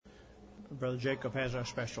Brother Jacob has our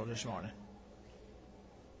special this morning.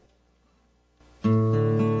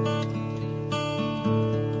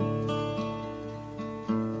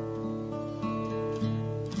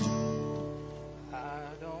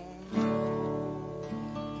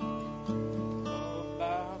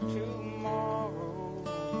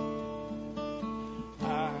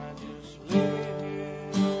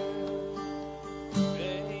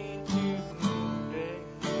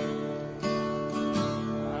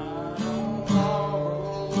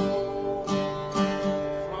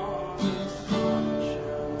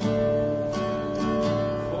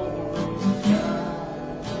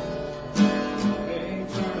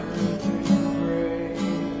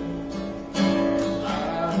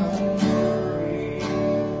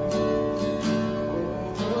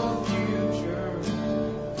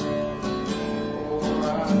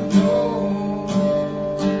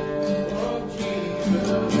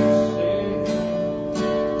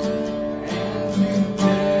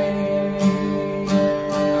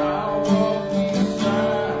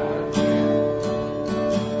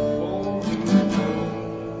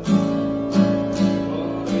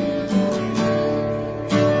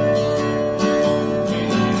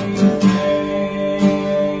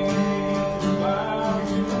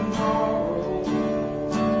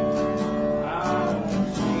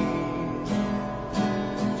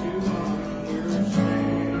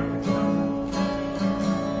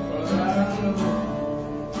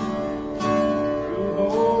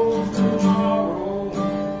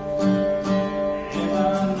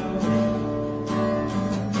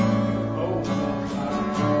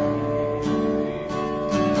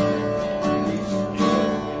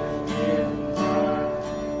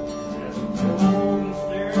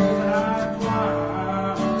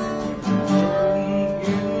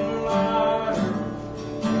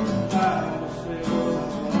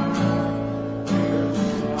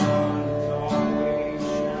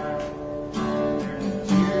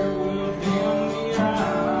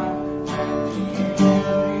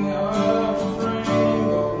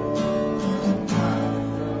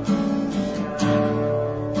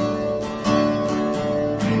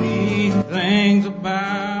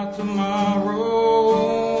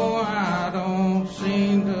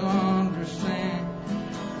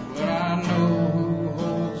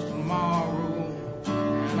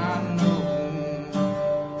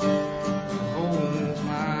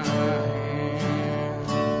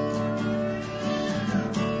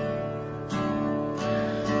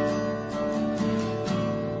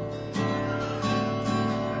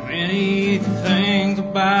 Many things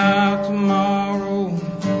about tomorrow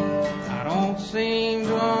I don't seem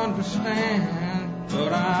to understand,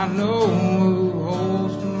 but I know who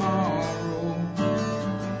holds tomorrow,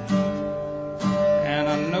 and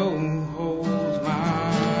I know who holds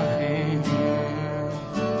my hand.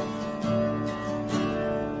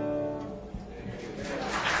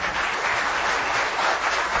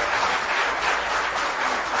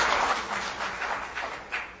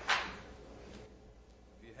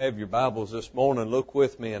 Have your Bibles this morning, look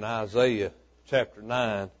with me in Isaiah chapter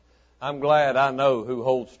 9. I'm glad I know who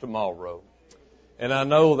holds tomorrow. And I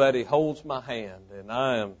know that He holds my hand. And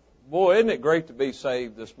isn't it great to be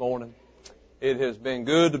saved this morning? It has been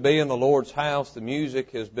good to be in the Lord's house. The music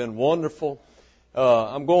has been wonderful.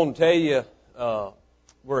 I'm going to tell you,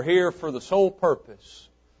 we're here for the sole purpose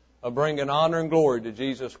of bringing honor and glory to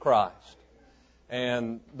Jesus Christ.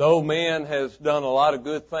 And though man has done a lot of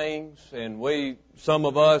good things, and some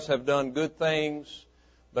of us have done good things,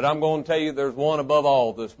 but I'm going to tell you there's one above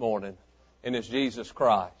all this morning, and it's Jesus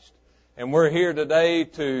Christ. And we're here today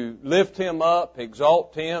to lift Him up,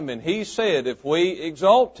 exalt Him, and He said if we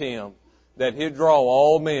exalt Him, that He'd draw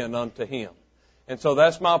all men unto Him. And so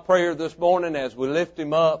that's my prayer this morning as we lift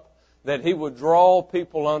Him up, that He would draw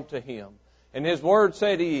people unto Him. And His Word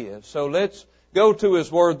said He is. So let's go to His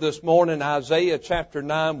Word this morning, Isaiah chapter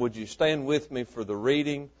 9. Would you stand with me for the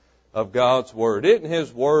reading of God's Word? Isn't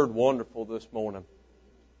His Word wonderful this morning?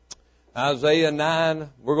 Isaiah 9,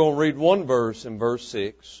 we're going to read one verse in verse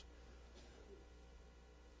 6.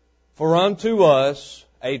 For unto us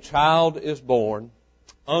a child is born,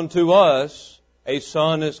 unto us a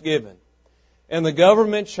son is given, and the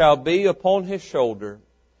government shall be upon His shoulder,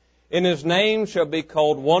 and His name shall be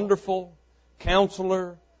called Wonderful,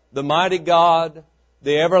 Counselor, the Mighty God,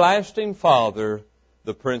 the Everlasting Father,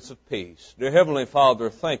 the Prince of Peace. Dear Heavenly Father,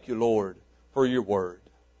 thank you, Lord, for your Word.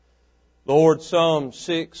 Lord, some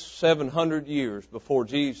 600-700 years before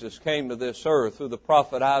Jesus came to this earth through the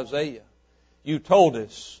prophet Isaiah, you told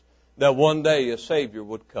us that one day a Savior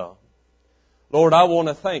would come. Lord, I want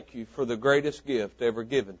to thank you for the greatest gift ever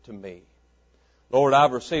given to me. Lord,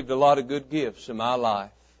 I've received a lot of good gifts in my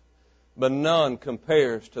life. but none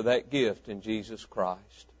compares to that gift in Jesus Christ.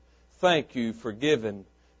 Thank you for giving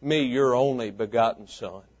me your only begotten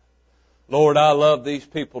Son. Lord, I love these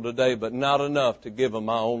people today, but not enough to give them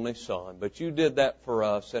my only Son. But you did that for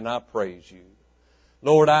us, and I praise you.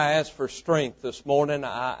 Lord, I ask for strength this morning.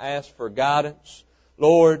 I ask for guidance.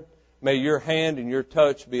 Lord, may your hand and your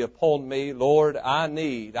touch be upon me. Lord, I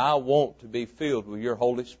want to be filled with your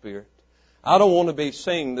Holy Spirit. I don't want to be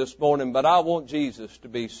seen this morning, but I want Jesus to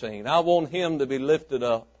be seen. I want Him to be lifted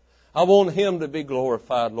up. I want Him to be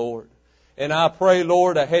glorified, Lord. And I pray,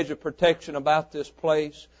 Lord, a hedge of protection about this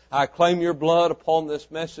place. I claim your blood upon this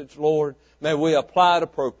message, Lord. May we apply it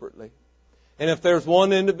appropriately. And if there's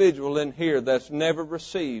one individual in here that's never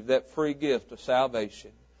received that free gift of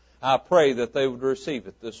salvation, I pray that they would receive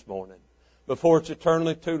it this morning before it's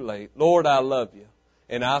eternally too late. Lord, I love you,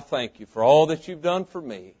 and I thank you for all that you've done for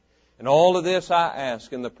me. And all of this I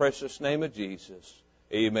ask in the precious name of Jesus.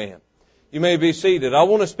 Amen. You may be seated. I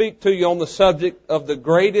want to speak to you on the subject of the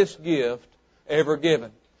greatest gift ever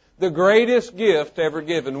given. The greatest gift ever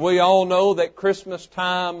given. We all know that Christmas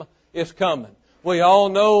time is coming. We all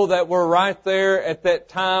know that we're right there at that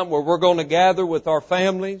time where we're going to gather with our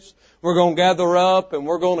families. We're going to gather up and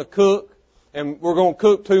we're going to cook. And we're going to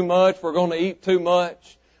cook too much. We're going to eat too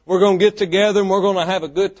much. We're going to get together and we're going to have a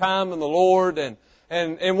good time in the Lord.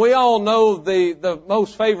 And we all know the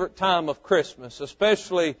most favorite time of Christmas,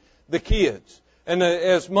 especially the kids. And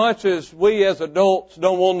as much as we as adults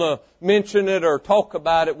don't want to mention it or talk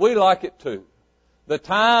about it, we like it too. The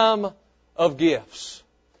time of gifts.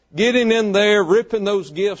 Getting in there, ripping those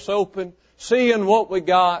gifts open, seeing what we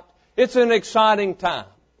got. It's an exciting time.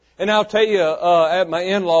 And I'll tell you, at my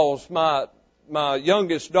in-laws, my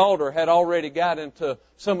youngest daughter had already got into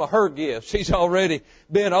some of her gifts. She's already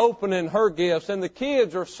been opening her gifts, and the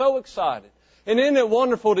kids are so excited. And isn't it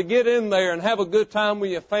wonderful to get in there and have a good time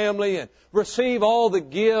with your family and receive all the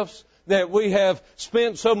gifts that we have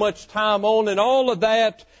spent so much time on? And all of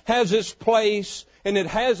that has its place and it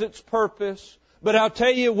has its purpose. But I'll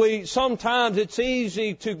tell you, sometimes it's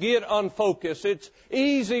easy to get unfocused. It's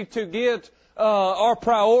easy to get our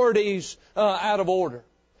priorities out of order.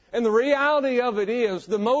 And the reality of it is,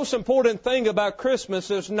 the most important thing about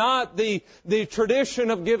Christmas is not the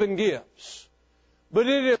tradition of giving gifts, but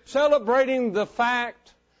it is celebrating the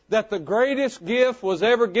fact that the greatest gift was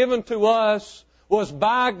ever given to us was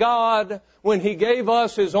by God when He gave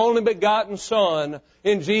us His only begotten Son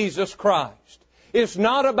in Jesus Christ. It's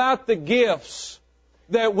not about the gifts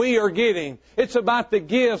that we are getting. It's about the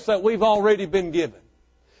gifts that we've already been given.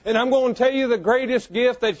 And I'm going to tell you the greatest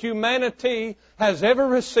gift that humanity has ever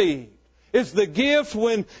received is the gift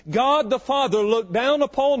when God the Father looked down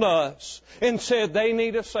upon us and said they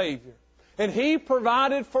need a Savior. And He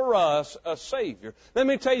provided for us a Savior. Let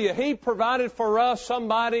me tell you, He provided for us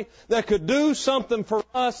somebody that could do something for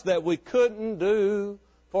us that we couldn't do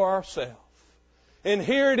for ourselves. And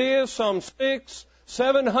here it is, some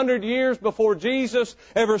 700 years before Jesus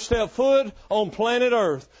ever stepped foot on planet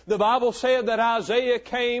Earth. The Bible said that Isaiah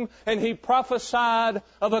came and he prophesied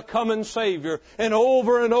of a coming Savior. And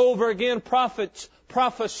over again, prophets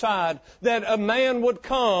prophesied that a man would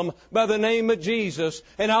come by the name of Jesus.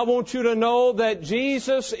 And I want you to know that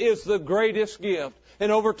Jesus is the greatest gift.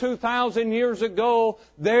 And over 2,000 years ago,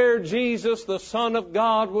 there Jesus, the Son of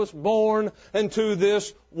God, was born into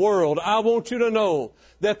this world. I want you to know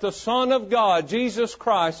that the Son of God, Jesus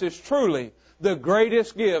Christ, is truly the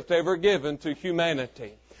greatest gift ever given to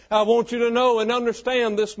humanity. I want you to know and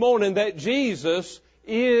understand this morning that Jesus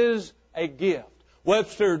is a gift.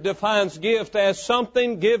 Webster defines gift as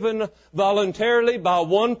something given voluntarily by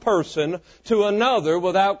one person to another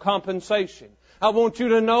without compensation. I want you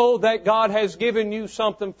to know that God has given you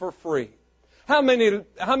something for free. How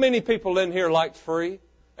many people in here like free?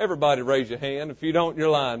 Everybody raise your hand. If you don't, you're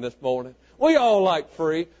lying this morning. We all like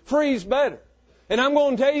free. Free's better. And I'm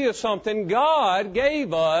going to tell you something. God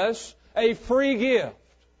gave us a free gift.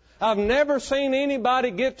 I've never seen anybody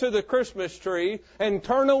get to the Christmas tree and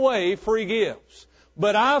turn away free gifts.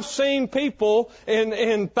 But I've seen people,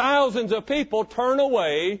 and thousands of people, turn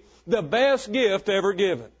away the best gift ever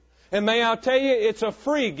given. And may I tell you, it's a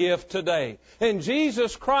free gift today. And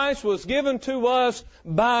Jesus Christ was given to us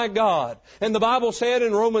by God. And the Bible said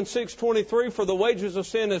in Romans 6:23, for the wages of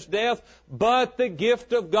sin is death, but the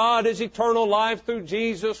gift of God is eternal life through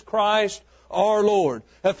Jesus Christ our Lord.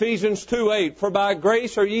 Ephesians 2:8, for by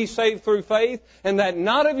grace are ye saved through faith, and that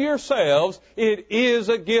not of yourselves, it is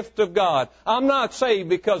a gift of God. I'm not saved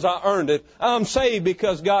because I earned it. I'm saved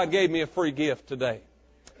because God gave me a free gift today.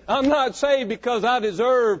 I'm not saved because I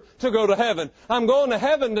deserve to go to heaven. I'm going to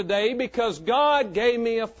heaven today because God gave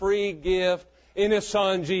me a free gift, in His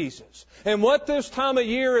Son Jesus. And what this time of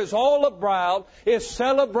year is all about is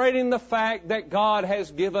celebrating the fact that God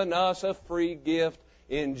has given us a free gift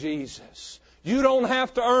in Jesus. You don't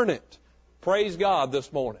have to earn it. Praise God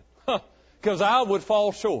this morning. Because I would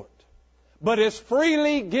fall short. But it's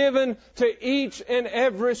freely given to each and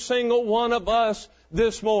every single one of us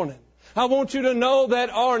this morning. I want you to know that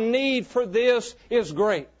our need for this is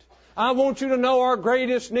great. I want you to know our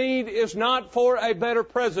greatest need is not for a better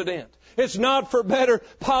president. It's not for better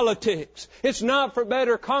politics. It's not for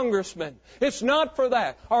better congressmen. It's not for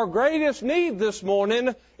that. Our greatest need this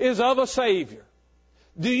morning is of a Savior.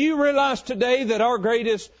 Do you realize today that our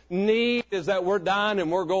greatest need is that we're dying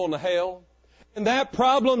and we're going to hell? And that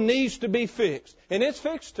problem needs to be fixed. And it's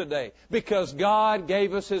fixed today because God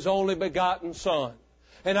gave us His only begotten Son.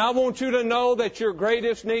 And I want you to know that your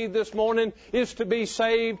greatest need this morning is to be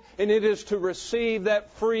saved, and it is to receive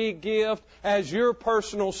that free gift as your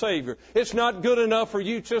personal Savior. It's not good enough for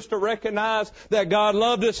you just to recognize that God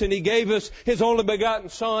loved us and He gave us His only begotten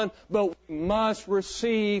Son, but we must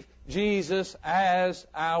receive Jesus as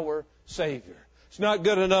our Savior. It's not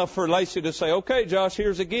good enough for Lacey to say, okay, Josh,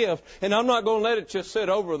 here's a gift, and I'm not going to let it just sit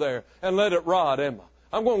over there and let it rot, am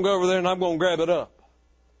I? I'm going to go over there and I'm going to grab it up.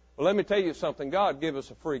 Well, let me tell you something. God gave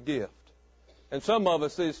us a free gift. And some of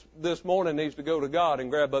us this morning needs to go to God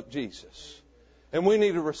and grab up Jesus. And we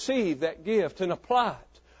need to receive that gift and apply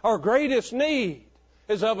it. Our greatest need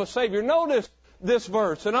is of a Savior. Notice this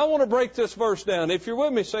verse, and I want to break this verse down. If you're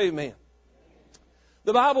with me, say amen.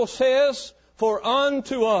 The Bible says, for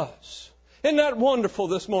unto us. Isn't that wonderful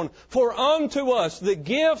this morning? For unto us, the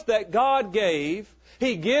gift that God gave,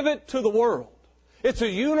 He gave it to the world. It's a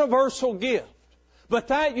universal gift. But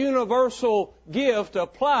that universal gift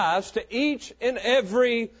applies to each and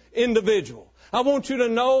every individual. I want you to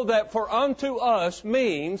know that for unto us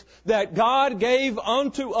means that God gave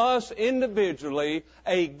unto us individually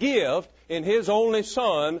a gift in His only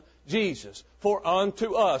Son, Jesus. For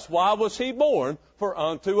unto us. Why was He born? For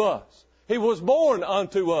unto us. He was born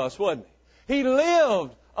unto us, wasn't He? He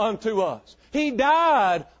lived unto us. He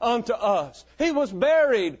died unto us. He was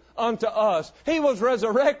buried unto us. He was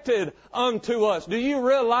resurrected unto us. Do you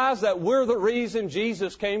realize that we're the reason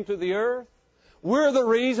Jesus came to the earth? We're the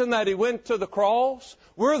reason that He went to the cross.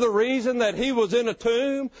 We're the reason that He was in a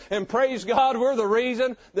tomb. And praise God, we're the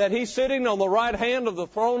reason that He's sitting on the right hand of the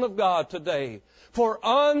throne of God today. For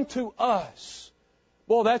unto us.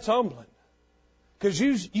 Boy, that's humbling. Because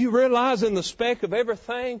you realize in the speck of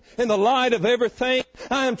everything, in the light of everything,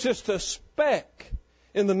 I am just a speck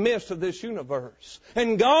in the midst of this universe.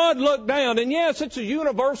 And God looked down, and yes, it's a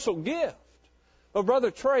universal gift. But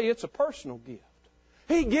Brother Trey, it's a personal gift.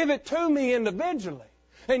 He gave it to me individually.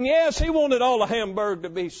 And yes, He wanted all of Hamburg to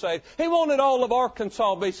be saved. He wanted all of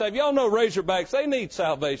Arkansas to be saved. Y'all know Razorbacks, they need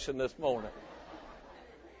salvation this morning.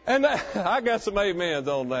 And I got some amens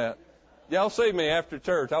on that. Y'all see me after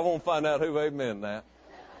church. I won't find out who amen that.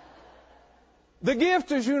 The gift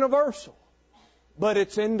is universal, but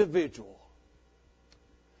it's individual.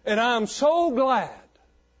 And I'm so glad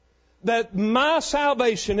that my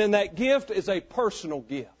salvation in that gift is a personal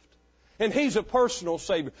gift. And He's a personal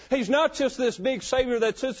Savior. He's not just this big Savior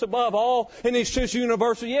that sits above all and He's just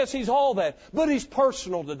universal. Yes, He's all that, but He's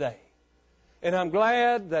personal today. And I'm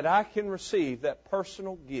glad that I can receive that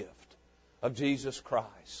personal gift of Jesus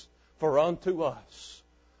Christ. For unto us.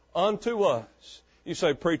 Unto us. You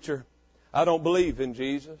say, preacher, I don't believe in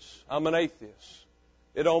Jesus. I'm an atheist.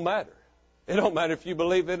 It don't matter. It don't matter if you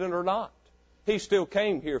believe in it or not. He still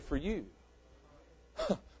came here for you.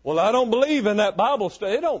 Well, I don't believe in that Bible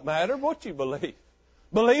study. It don't matter what you believe.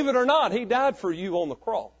 Believe it or not, He died for you on the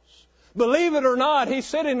cross. Believe it or not, He's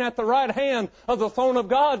sitting at the right hand of the throne of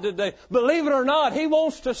God today. Believe it or not, He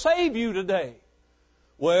wants to save you today.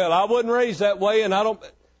 Well, I wasn't raised that way and I don't...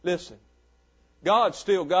 Listen, God's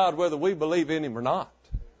still God whether we believe in Him or not.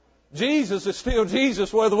 Jesus is still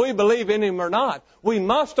Jesus whether we believe in Him or not. We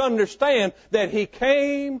must understand that He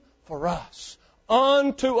came for us,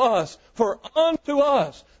 unto us, for unto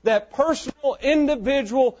us, that personal,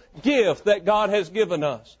 individual gift that God has given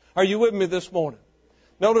us. Are you with me this morning?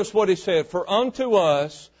 Notice what He said, for unto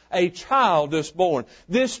us a child is born.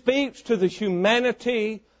 This speaks to the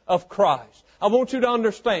humanity of Christ. I want you to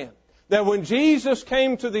understand that when Jesus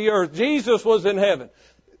came to the earth, Jesus was in heaven.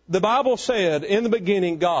 The Bible said, in the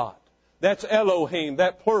beginning, God. That's Elohim,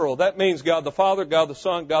 that plural. That means God the Father, God the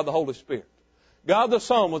Son, God the Holy Spirit. God the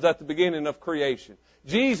Son was at the beginning of creation.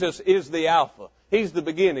 Jesus is the Alpha. He's the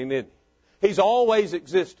beginning, isn't He? He's always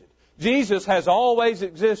existed. Jesus has always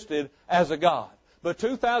existed as a God. But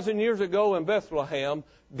 2,000 years ago in Bethlehem,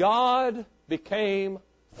 God became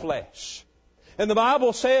flesh. And the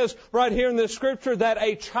Bible says right here in this scripture that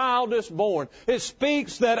a child is born. It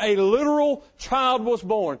speaks that a literal child was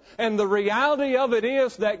born. And the reality of it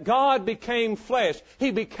is that God became flesh. He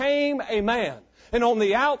became a man. And on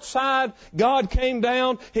the outside, God came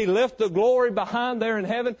down. He left the glory behind there in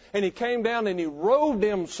heaven. And He came down and He robed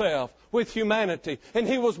Himself with humanity. And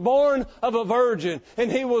He was born of a virgin.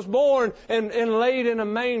 And He was born and laid in a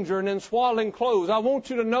manger and in swaddling clothes. I want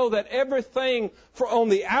you to know that everything on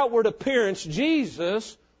the outward appearance,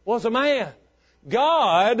 Jesus was a man.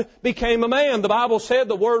 God became a man. The Bible said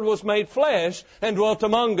the Word was made flesh and dwelt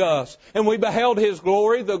among us. And we beheld His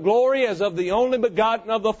glory, the glory as of the only begotten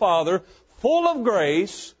of the Father, full of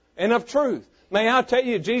grace and of truth. May I tell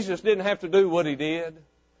you, Jesus didn't have to do what He did,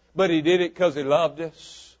 but He did it because He loved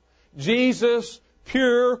us. Jesus,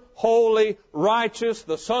 pure, holy, righteous,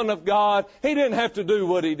 the Son of God, He didn't have to do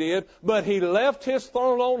what He did, but He left His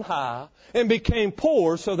throne on high and became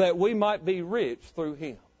poor so that we might be rich through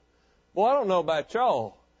Him. Well, I don't know about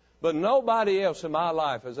y'all, but nobody else in my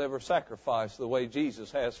life has ever sacrificed the way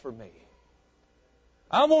Jesus has for me.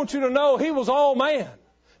 I want you to know He was all man.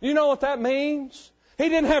 You know what that means? He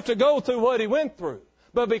didn't have to go through what He went through.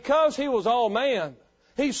 But because He was all man,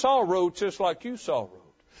 He sorrowed just like you sorrowed.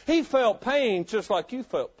 He felt pain just like you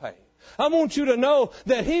felt pain. I want you to know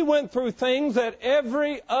that He went through things that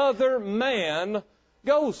every other man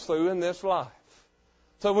goes through in this life.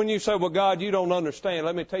 So when you say, well, God, you don't understand,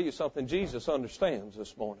 let me tell you something. Jesus understands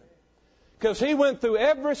this morning. Because He went through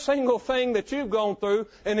every single thing that you've gone through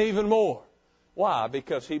and even more. Why?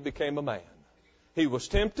 Because He became a man. He was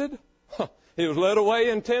tempted. He was led away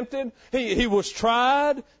and tempted. He was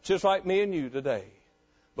tried just like me and you today.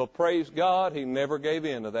 But praise God, He never gave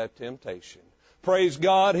in to that temptation. Praise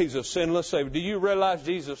God, He's a sinless Savior. Do you realize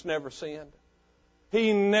Jesus never sinned?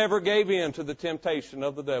 He never gave in to the temptation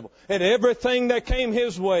of the devil. And everything that came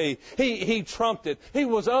His way, He trumped it. He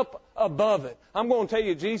was up above it. I'm going to tell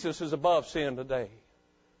you, Jesus is above sin today.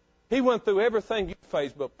 He went through everything you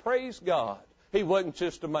faced, but praise God, He wasn't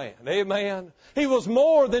just a man. Amen. He was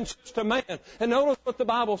more than just a man. And notice what the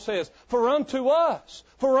Bible says. For unto us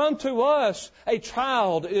a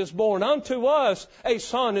child is born. Unto us a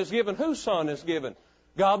son is given. Whose son is given?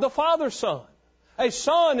 God the Father's Son. A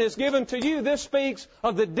son is given to you. This speaks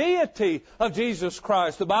of the deity of Jesus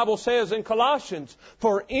Christ. The Bible says in Colossians,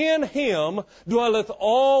 for in Him dwelleth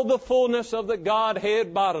all the fullness of the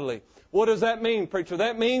Godhead bodily. What does that mean, preacher?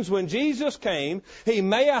 That means when Jesus came, He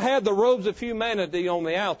may have had the robes of humanity on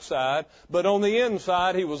the outside, but on the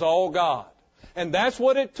inside He was all God. And that's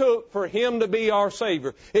what it took for Him to be our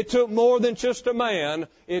Savior. It took more than just a man.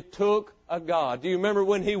 It took a God. Do you remember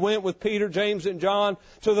when He went with Peter, James, and John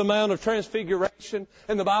to the Mount of Transfiguration?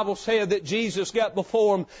 And the Bible said that Jesus got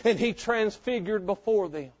before them and He transfigured before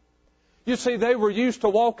them. You see, they were used to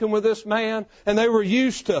walking with this man, and they were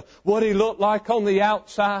used to what He looked like on the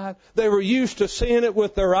outside. They were used to seeing it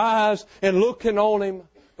with their eyes and looking on Him.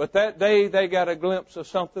 But that day, they got a glimpse of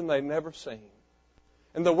something they'd never seen.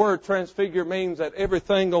 And the word transfigure means that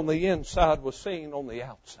everything on the inside was seen on the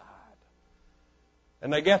outside.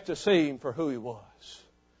 And they got to see Him for who He was.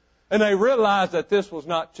 And they realized that this was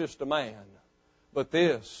not just a man, but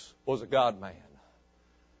this was a God-man.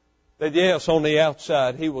 That yes, on the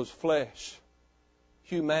outside He was flesh,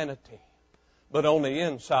 humanity, but on the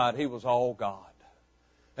inside He was all God.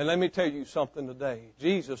 And let me tell you something today.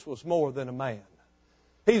 Jesus was more than a man.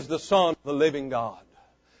 He's the Son of the living God.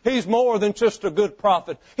 He's more than just a good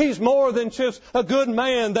prophet. He's more than just a good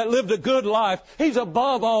man that lived a good life. He's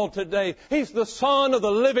above all today. He's the Son of the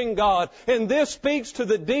living God. And this speaks to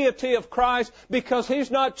the deity of Christ because He's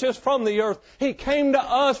not just from the earth. He came to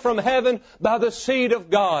us from heaven by the seed of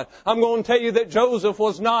God. I'm going to tell you that Joseph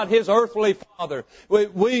was not His earthly father.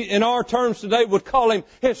 We in our terms today, would call him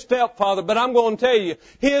His stepfather. But I'm going to tell you,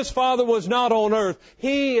 His father was not on earth.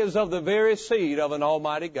 He is of the very seed of an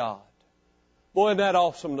almighty God. Boy, isn't that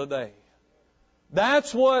awesome today?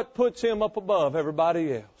 That's what puts Him up above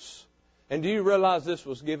everybody else. And do you realize this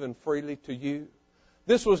was given freely to you?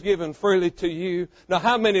 This was given freely to you. Now,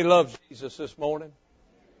 how many love Jesus this morning?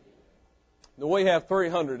 Now, we have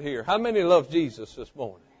 300 here. How many love Jesus this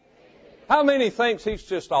morning? How many thinks He's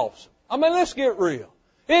just awesome? I mean, let's get real.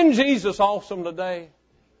 Isn't Jesus awesome today?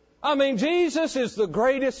 I mean, Jesus is the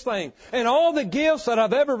greatest thing. And all the gifts that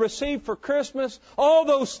I've ever received for Christmas, all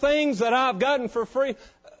those things that I've gotten for free,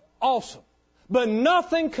 awesome. But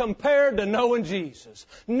nothing compared to knowing Jesus.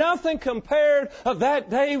 Nothing compared of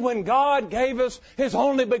that day when God gave us His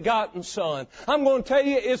only begotten Son. I'm going to tell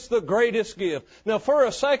you, it's the greatest gift. Now, for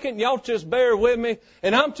a second, y'all just bear with me,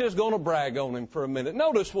 and I'm just going to brag on Him for a minute.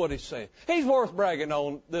 Notice what He said. He's worth bragging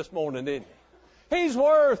on this morning, isn't He? He's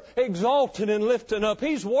worth exalting and lifting up.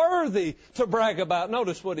 He's worthy to brag about.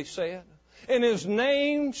 Notice what he said. And His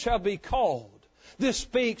name shall be called. This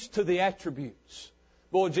speaks to the attributes.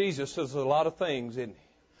 Boy, Jesus says a lot of things, isn't He?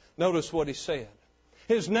 Notice what He said.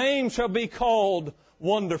 His name shall be called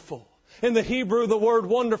Wonderful. In the Hebrew, the word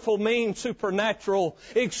wonderful means supernatural,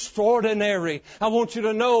 extraordinary. I want you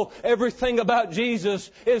to know everything about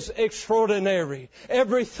Jesus is extraordinary.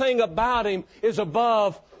 Everything about Him is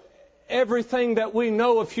above everything that we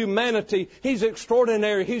know of humanity. He's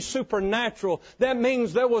extraordinary. He's supernatural. That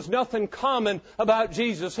means there was nothing common about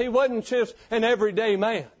Jesus. He wasn't just an everyday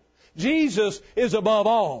man. Jesus is above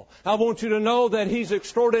all. I want you to know that He's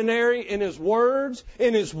extraordinary in His words,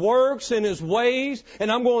 in His works, in His ways. And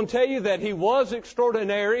I'm going to tell you that He was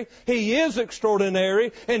extraordinary, He is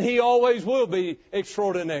extraordinary, and He always will be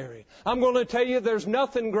extraordinary. I'm going to tell you there's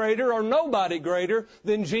nothing greater or nobody greater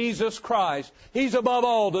than Jesus Christ. He's above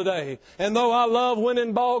all today. And though I love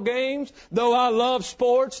winning ball games, though I love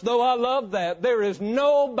sports, though I love that, there is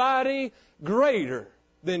nobody greater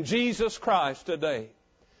than Jesus Christ today.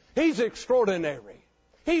 He's extraordinary.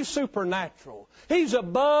 He's supernatural. He's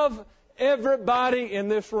above everybody in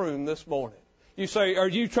this room this morning. You say, are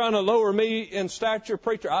you trying to lower me in stature,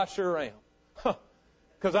 preacher? I sure am.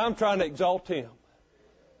 Because I'm trying to exalt Him.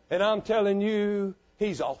 And I'm telling you,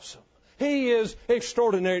 He's awesome. He is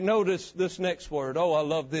extraordinary. Notice this next word. Oh, I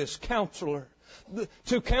love this. Counselor.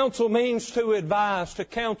 To counsel means to advise, to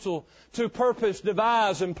counsel, to purpose,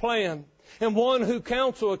 devise, and plan. And one who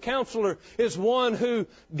counsels, a counselor, is one who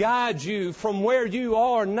guides you from where you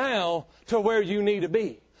are now to where you need to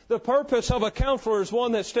be. The purpose of a counselor is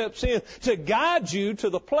one that steps in to guide you to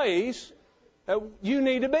the place that you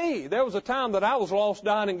need to be. There was a time that I was lost,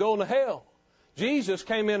 dying, and going to hell. Jesus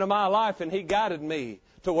came into my life and He guided me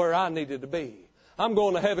to where I needed to be. I'm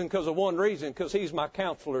going to heaven because of one reason, because He's my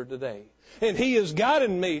counselor today. And He is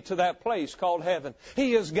guiding me to that place called heaven.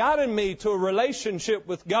 He is guiding me to a relationship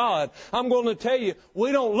with God. I'm going to tell you,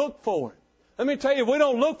 we don't look for it. Let me tell you, we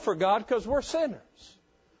don't look for God because we're sinners.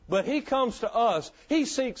 But He comes to us. He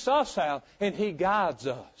seeks us out and He guides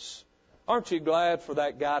us. Aren't you glad for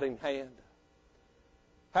that guiding hand?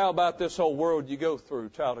 How about this whole world you go through,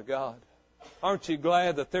 child of God? Aren't you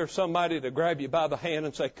glad that there's somebody to grab you by the hand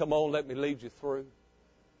and say, come on, let me lead you through?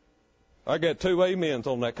 I got 2 amens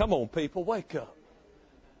on that. Come on, people, wake up.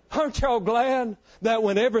 Aren't y'all glad that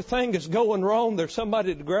when everything is going wrong, there's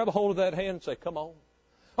somebody to grab a hold of that hand and say, come on?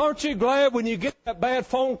 Aren't you glad when you get that bad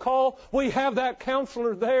phone call, we have that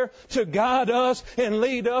counselor there to guide us and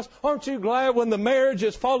lead us? Aren't you glad when the marriage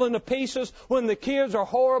is falling to pieces, when the kids are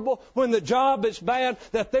horrible, when the job is bad,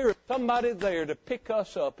 that there is somebody there to pick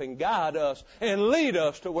us up and guide us and lead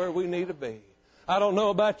us to where we need to be? I don't know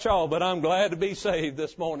about y'all, but I'm glad to be saved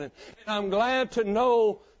this morning. And I'm glad to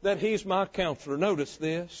know that He's my counselor. Notice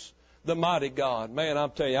this, the mighty God. Man,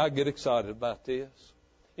 I'm telling you, I get excited about this.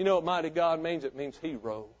 You know what mighty God means? It means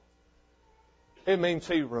hero. It means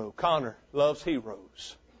hero. Connor loves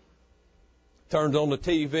heroes. Turns on the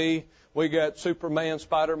TV. We got Superman,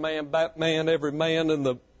 Spider-Man, Batman, every man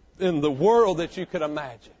in the world that you could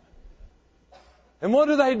imagine. And what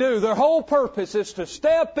do? Their whole purpose is to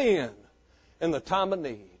step in the time of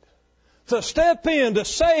need. To step in to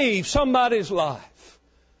save somebody's life.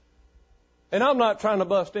 And I'm not trying to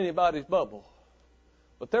bust anybody's bubble,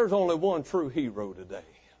 but there's only one true hero today.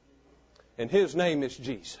 And His name is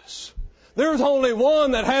Jesus. There's only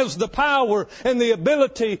one that has the power and the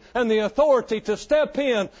ability and the authority to step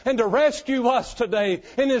in and to rescue us today.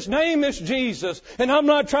 And His name is Jesus. And I'm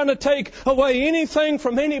not trying to take away anything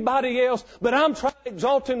from anybody else, but I'm trying to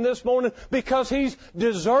exalt Him this morning because He's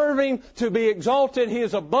deserving to be exalted. He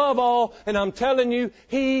is above all. And I'm telling you,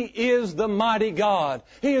 He is the mighty God.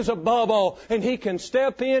 He is above all. And He can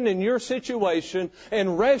step in your situation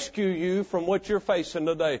and rescue you from what you're facing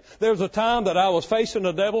today. There was a time that I was facing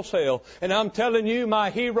the devil's hell. And I'm telling you,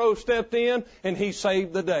 my hero stepped in and he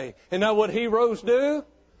saved the day. And now what heroes do?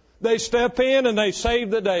 They step in and they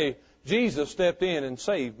save the day. Jesus stepped in and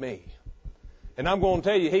saved me. And I'm going to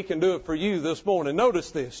tell you, He can do it for you this morning.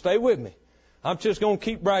 Notice this. Stay with me. I'm just going to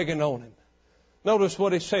keep bragging on Him. Notice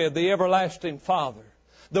what He said, the everlasting Father.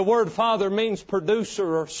 The word Father means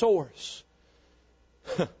producer or source.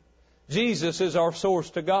 Jesus is our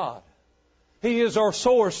source to God. He is our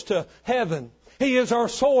source to heaven. He is our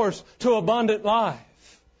source to abundant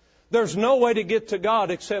life. There's no way to get to God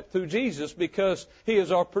except through Jesus because He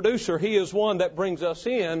is our producer. He is one that brings us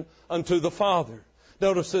in unto the Father.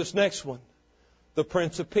 Notice this next one. The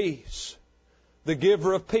Prince of Peace. The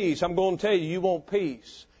giver of peace. I'm going to tell you, you want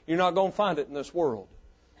peace. You're not going to find it in this world.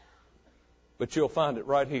 But you'll find it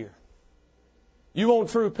right here. You want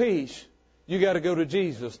true peace. You got to go to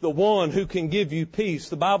Jesus, the one who can give you peace.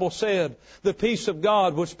 The Bible said, the peace of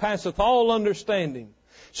God which passeth all understanding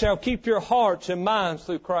shall keep your hearts and minds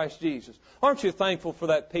through Christ Jesus. Aren't you thankful for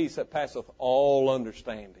that peace that passeth all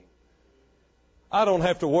understanding? I don't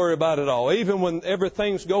have to worry about it all. Even when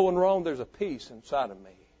everything's going wrong, there's a peace inside of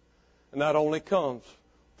me. And that only comes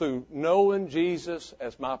through knowing Jesus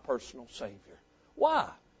as my personal Savior. Why?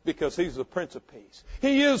 Because He's the Prince of Peace.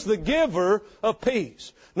 He is the giver of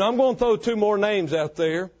peace. Now I'm going to throw two more names out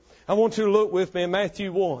there. I want you to look with me in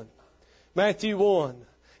Matthew 1. Matthew 1.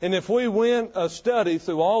 And if we went a study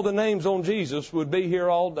through all the names on Jesus, we'd be here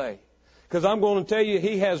all day. Because I'm going to tell you,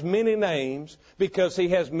 He has many names because He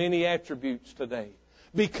has many attributes today.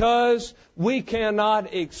 Because we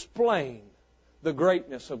cannot explain the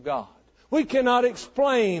greatness of God. We cannot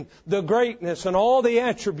explain the greatness and all the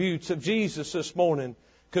attributes of Jesus this morning.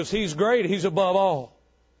 Because He's great. He's above all.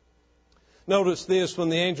 Notice this when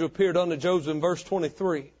the angel appeared unto Joseph in verse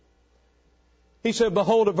 23. He said,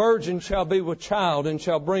 Behold, a virgin shall be with child and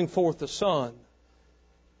shall bring forth a son.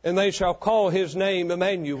 And they shall call His name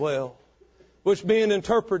Emmanuel, which being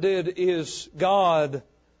interpreted is God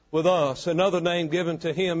with us. Another name given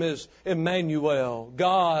to Him is Emmanuel,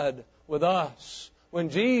 God with us. When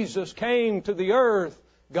Jesus came to the earth,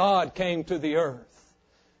 God came to the earth.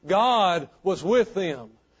 God was with them.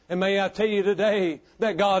 And may I tell you today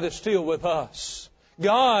that God is still with us.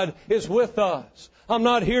 God is with us. I'm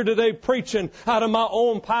not here today preaching out of my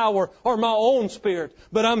own power or my own spirit,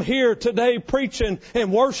 but I'm here today preaching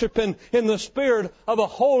and worshiping in the spirit of a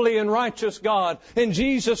holy and righteous God. And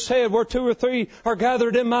Jesus said, where two or three are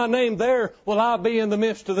gathered in my name, there will I be in the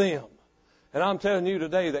midst of them. And I'm telling you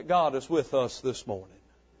today that God is with us this morning.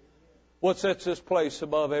 What sets this place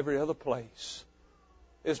above every other place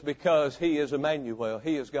is because He is Emmanuel.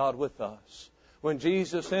 He is God with us. When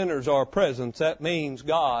Jesus enters our presence, that means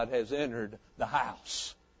God has entered the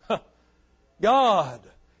house. God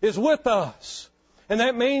is with us. And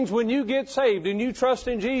that means when you get saved and you trust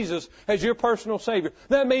in Jesus as your personal Savior,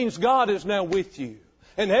 that means God is now with you.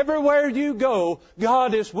 And everywhere you go,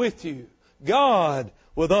 God is with you. God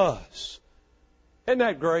with us. Isn't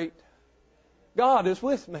that great? God is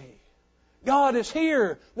with me. God is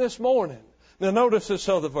here this morning. Now notice this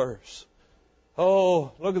other verse.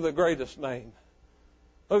 Oh, look at the greatest name.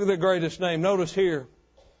 Look at the greatest name. Notice here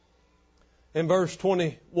in verse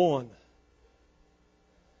 21.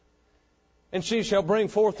 And she shall bring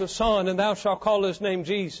forth a son, and thou shalt call his name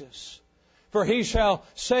Jesus. For he shall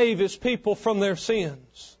save his people from their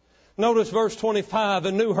sins. Notice verse 25.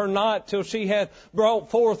 And knew her not till she had brought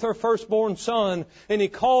forth her firstborn son, and he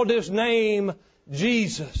called his name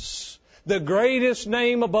Jesus. The greatest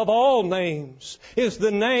name above all names is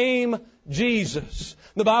the name Jesus.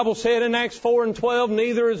 The Bible said in Acts 4:12,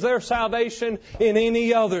 neither is there salvation in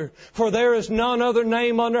any other, for there is none other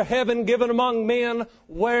name under heaven given among men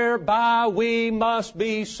whereby we must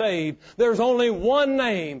be saved. There's only one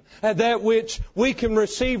name at that which we can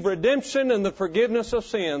receive redemption and the forgiveness of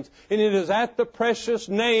sins, and it is at the precious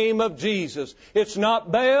name of Jesus. It's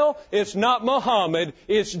not Baal, it's not Muhammad,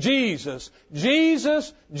 it's Jesus.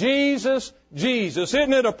 Jesus, Jesus, Jesus.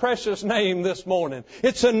 Isn't it a precious name this morning?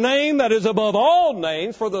 It's a name that is above all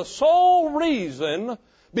names for the sole reason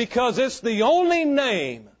because it's the only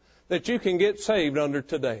name that you can get saved under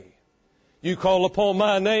today. You call upon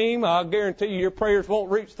my name, I'll guarantee you your prayers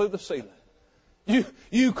won't reach through the ceiling.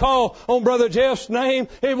 You call on Brother Jeff's name,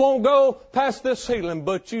 it won't go past this ceiling,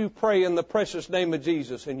 but you pray in the precious name of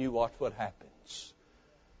Jesus and you watch what happens.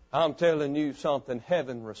 I'm telling you something,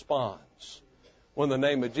 heaven responds when the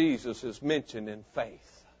name of Jesus is mentioned in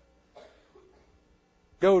faith.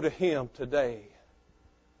 Go to Him today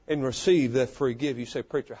and receive that free gift. You say,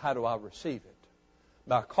 preacher, how do I receive it?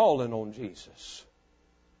 By calling on Jesus.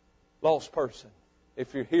 Lost person,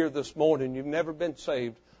 if you're here this morning, you've never been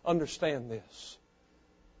saved, understand this.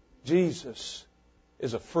 Jesus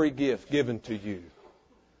is a free gift given to you.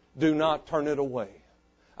 Do not turn it away.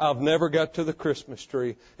 I've never got to the Christmas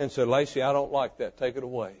tree and said, Lacey, I don't like that. Take it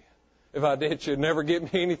away. If I did, you'd never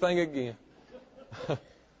give me anything again.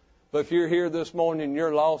 But if you're here this morning and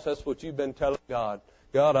you're lost, that's what you've been telling God.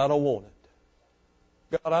 God, I don't want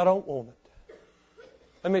it. God, I don't want it.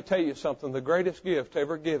 Let me tell you something. The greatest gift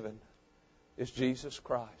ever given is Jesus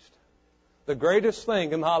Christ. The greatest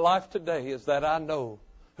thing in my life today is that I know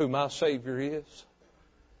who my Savior is.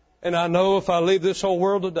 And I know if I leave this whole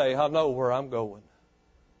world today, I know where I'm going.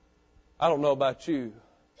 I don't know about you,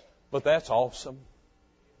 but that's awesome.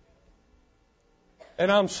 And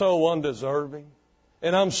I'm so undeserving.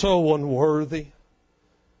 And I'm so unworthy.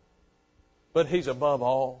 But He's above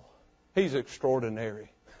all. He's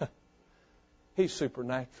extraordinary. He's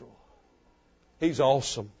supernatural. He's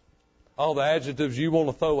awesome. All the adjectives you want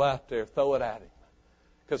to throw out there, throw it at Him.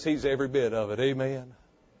 Because He's every bit of it. Amen.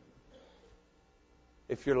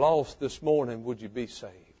 If you're lost this morning, would you be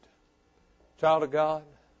saved? Child of God,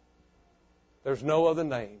 there's no other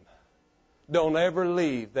name. Don't ever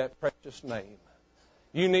leave that precious name.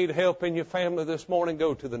 You need help in your family this morning,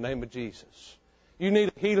 go to the name of Jesus. You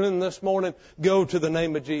need healing this morning, go to the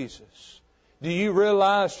name of Jesus. Do you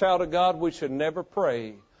realize, child of God, we should never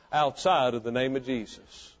pray outside of the name of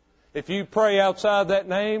Jesus? If you pray outside that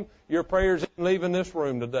name, your prayers ain't leaving this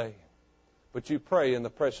room today. But you pray in the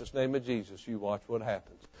precious name of Jesus, you watch what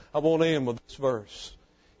happens. I want to end with this verse.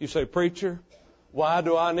 You say, preacher, why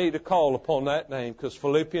do I need to call upon that name? Because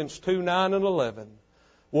Philippians 2:9-11.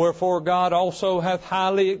 Wherefore God also hath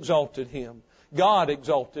highly exalted Him. God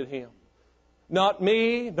exalted Him. Not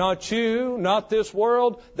me, not you, not this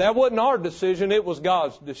world. That wasn't our decision. It was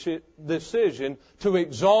God's decision to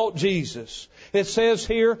exalt Jesus. It says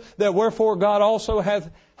here that wherefore God also hath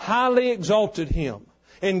highly exalted Him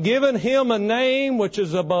and given Him a name which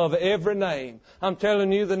is above every name. I'm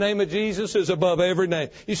telling you, the name of Jesus is above every name.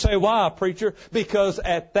 You say, why, preacher? Because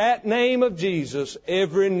at that name of Jesus,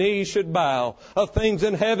 every knee should bow, of things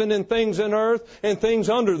in heaven and things in earth and things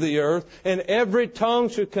under the earth, and every tongue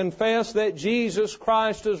should confess that Jesus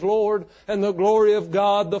Christ is Lord, and the glory of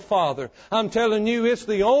God the Father. I'm telling you, it's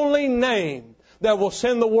the only name that will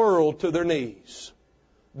send the world to their knees.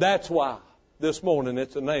 That's why this morning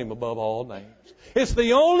it's a name above all names. It's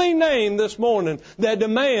the only name this morning that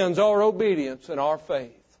demands our obedience and our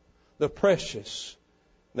faith. The precious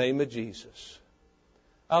name of Jesus.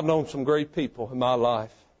 I've known some great people in my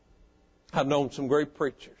life. I've known some great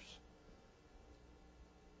preachers.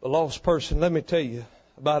 The lost person, let me tell you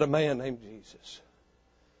about a man named Jesus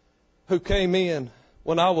who came in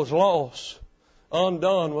when I was lost,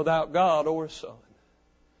 undone, without God or His Son.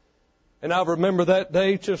 And I remember that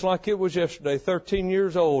day just like it was yesterday, 13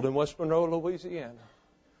 years old in West Monroe, Louisiana.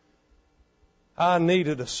 I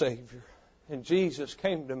needed a Savior. And Jesus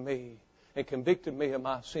came to me and convicted me of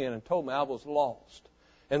my sin and told me I was lost.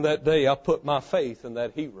 And that day I put my faith in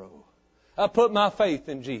that hero. I put my faith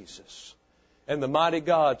in Jesus. And the mighty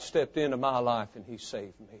God stepped into my life and He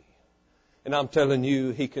saved me. And I'm telling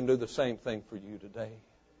you, He can do the same thing for you today.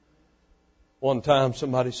 One time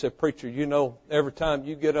somebody said, preacher, you know, every time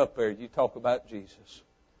you get up there, you talk about Jesus.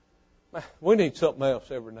 Man, we need something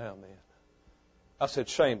else every now and then. I said,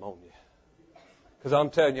 shame on you. Because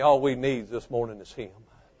I'm telling you, all we need this morning is Him.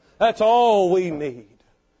 That's all we need.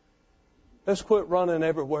 Let's quit running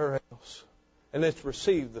everywhere else. And let's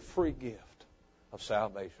receive the free gift of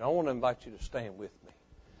salvation. I want to invite you to stand with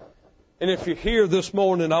me. And if you're here this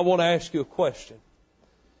morning, I want to ask you a question.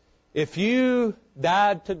 If you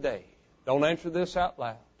died today, don't answer this out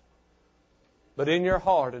loud. But in your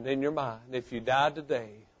heart and in your mind, if you died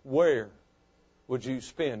today, where would you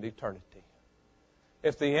spend eternity?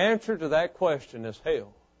 If the answer to that question is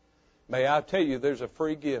hell, may I tell you there's a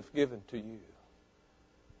free gift given to you.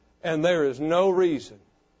 And there is no reason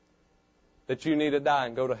that you need to die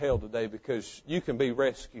and go to hell today, because you can be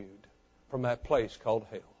rescued from that place called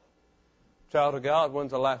hell. Child of God,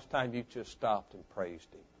 when's the last time you just stopped and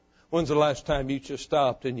praised Him? When's the last time you just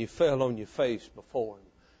stopped and you fell on your face before Him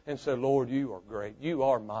and said, Lord, you are great. You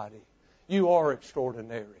are mighty. You are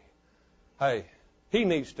extraordinary. Hey, He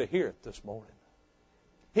needs to hear it this morning.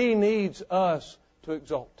 He needs us to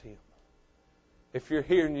exalt Him. If you're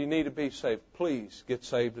here and you need to be saved, please get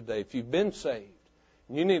saved today. If you've been saved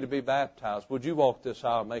and you need to be baptized, would you walk this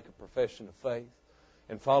aisle and make a profession of faith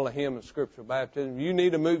and follow Him in scriptural baptism? You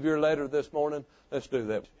need to move your letter this morning. Let's do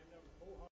that.